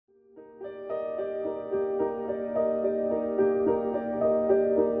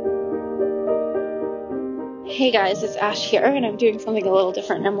Hey guys, it's Ash here, and I'm doing something a little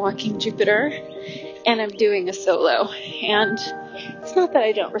different. I'm walking Jupiter, and I'm doing a solo. And it's not that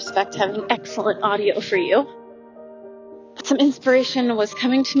I don't respect having excellent audio for you, but some inspiration was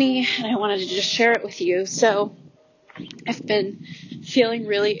coming to me, and I wanted to just share it with you. So I've been feeling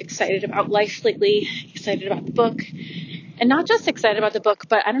really excited about life lately, excited about the book, and not just excited about the book,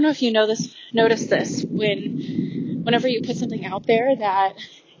 but I don't know if you notice this whenever you put something out there that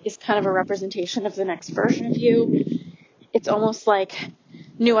is kind of a representation of the next version of you. It's almost like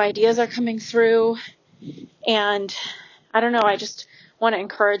new ideas are coming through, and I don't know, I just want to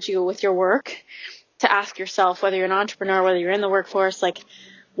encourage you with your work to ask yourself, whether you're an entrepreneur, whether you're in the workforce, like,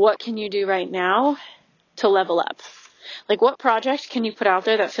 what can you do right now to level up? Like, what project can you put out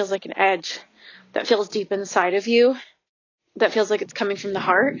there that feels like an edge, that feels deep inside of you, that feels like it's coming from the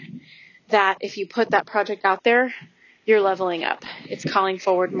heart, that if you put that project out there, you're leveling up. It's calling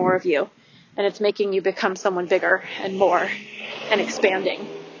forward more of you, and it's making you become someone bigger and more and expanding.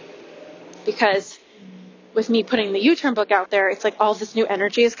 Because with me putting the U-Turn book out there, it's like all this new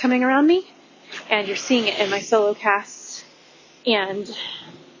energy is coming around me, and you're seeing it in my solo casts. And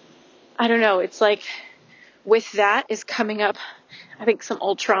I don't know, it's like with that is coming up, I think, some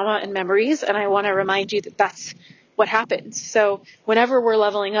old trauma and memories, and I want to remind you that that's what happens. So whenever we're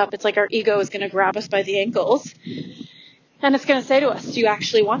leveling up, it's like our ego is going to grab us by the ankles, and it's going to say to us, do you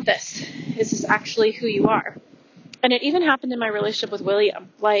actually want this? Is this actually who you are? And it even happened in my relationship with William.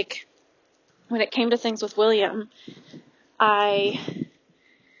 Like, when it came to things with William, I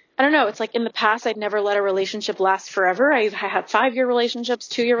don't know, it's like in the past, I'd never let a relationship last forever. I had 5-year relationships,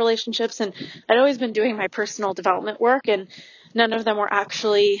 2-year relationships, and I'd always been doing my personal development work, and none of them were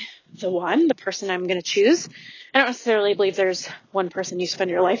actually the person I'm going to choose. I don't necessarily believe there's one person you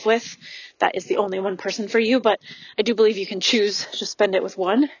spend your life with that is the only one person for you, but I do believe you can choose to spend it with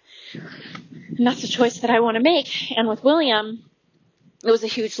one. And that's a choice that I want to make. And with William, it was a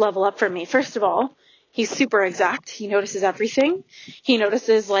huge level up for me. First of all, he's super exact. He notices everything. He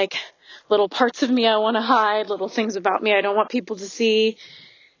notices like little parts of me I want to hide, little things about me I don't want people to see.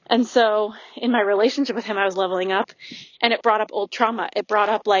 And so in my relationship with him, I was leveling up, and it brought up old trauma. It brought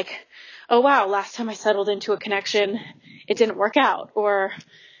up like, oh wow, last time I settled into a connection, it didn't work out, or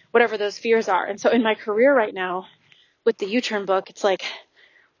whatever those fears are. And so in my career right now with the U-Turn book, it's like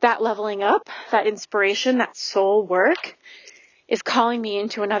that leveling up, that inspiration, that soul work is calling me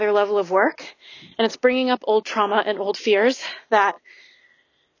into another level of work, and it's bringing up old trauma and old fears that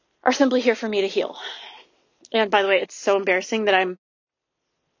are simply here for me to heal. And by the way, it's so embarrassing that I'm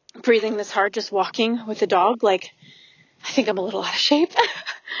breathing this hard just walking with the dog. Like, I think I'm a little out of shape.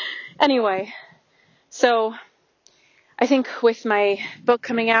 Anyway, so I think with my book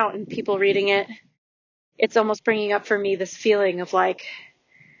coming out and people reading it, it's almost bringing up for me this feeling of like,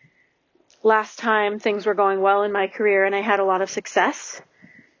 last time things were going well in my career and I had a lot of success,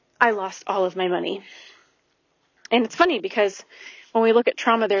 I lost all of my money. And it's funny because when we look at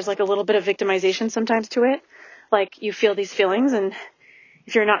trauma, there's like a little bit of victimization sometimes to it. Like, you feel these feelings, and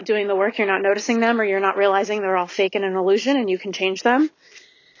if you're not doing the work, you're not noticing them, or you're not realizing they're all fake and an illusion, and you can change them.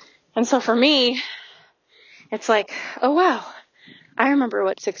 And so for me, it's like, oh wow, I remember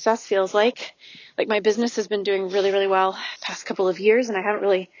what success feels like. Like, my business has been doing really, really well the past couple of years, and I haven't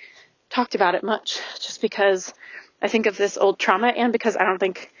really talked about it much, just because I think of this old trauma, and because I don't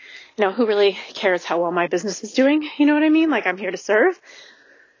think, who really cares how well my business is doing? You know what I mean? Like, I'm here to serve.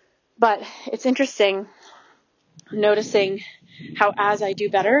 But it's interesting noticing how as I do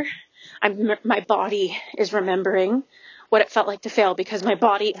better, my body is remembering what it felt like to fail, because my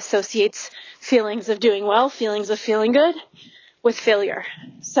body associates feelings of doing well, feelings of feeling good, with failure.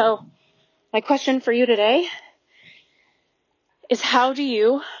 So my question for you today is, how do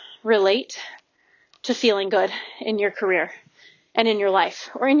you relate to feeling good in your career and in your life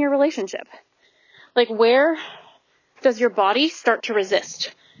or in your relationship? Like, where does your body start to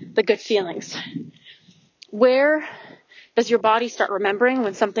resist the good feelings? Where does your body start remembering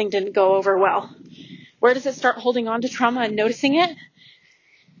when something didn't go over well? Where does it start holding on to trauma and noticing it?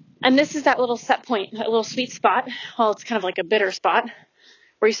 And this is that little set point, that little sweet spot. Well, it's kind of like a bitter spot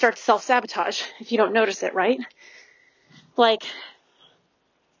where you start to self-sabotage if you don't notice it, right? Like,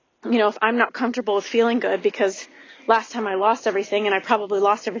 if I'm not comfortable with feeling good because last time I lost everything, and I probably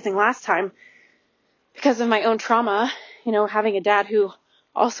lost everything last time because of my own trauma, having a dad who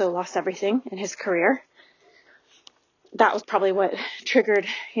also lost everything in his career, that was probably what triggered,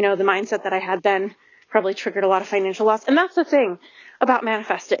 the mindset that I had then, probably triggered a lot of financial loss. And that's the thing about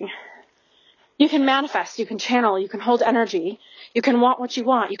manifesting. You can manifest, you can channel, you can hold energy, you can want what you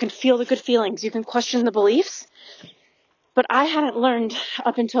want, you can feel the good feelings, you can question the beliefs. But I hadn't learned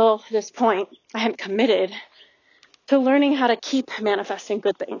up until this point, I hadn't committed to learning how to keep manifesting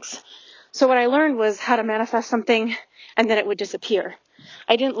good things. So what I learned was how to manifest something and then it would disappear.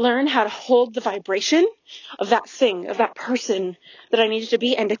 I didn't learn how to hold the vibration of that thing, of that person that I needed to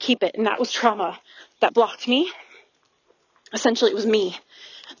be and to keep it. And that was trauma that blocked me. Essentially, it was me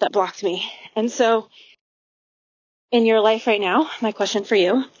that blocked me. And so in your life right now, my question for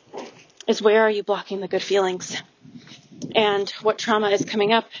you is, where are you blocking the good feelings? And what trauma is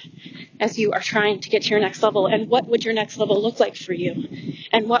coming up as you are trying to get to your next level? And what would your next level look like for you?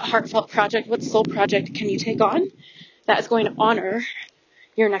 And what heartfelt project, what soul project can you take on that is going to honor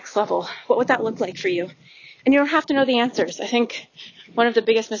your next level? What would that look like for you? And you don't have to know the answers. I think one of the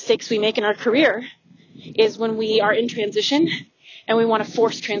biggest mistakes we make in our career is when we are in transition and we want to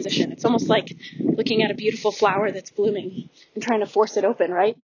force transition. It's almost like looking at a beautiful flower that's blooming and trying to force it open,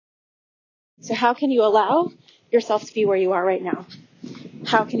 right? So how can you allow yourself to be where you are right now?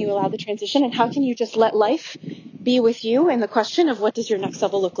 How can you allow the transition? And how can you just let life be with you in the question of what does your next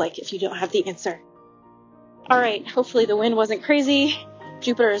level look like if you don't have the answer? All right, hopefully the wind wasn't crazy.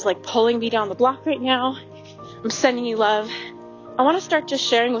 Jupiter is like pulling me down the block right now. I'm sending you love. I want to start just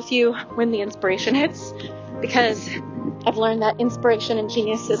sharing with you when the inspiration hits, because I've learned that inspiration and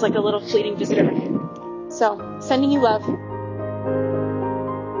genius is like a little fleeting visitor. So, sending you love.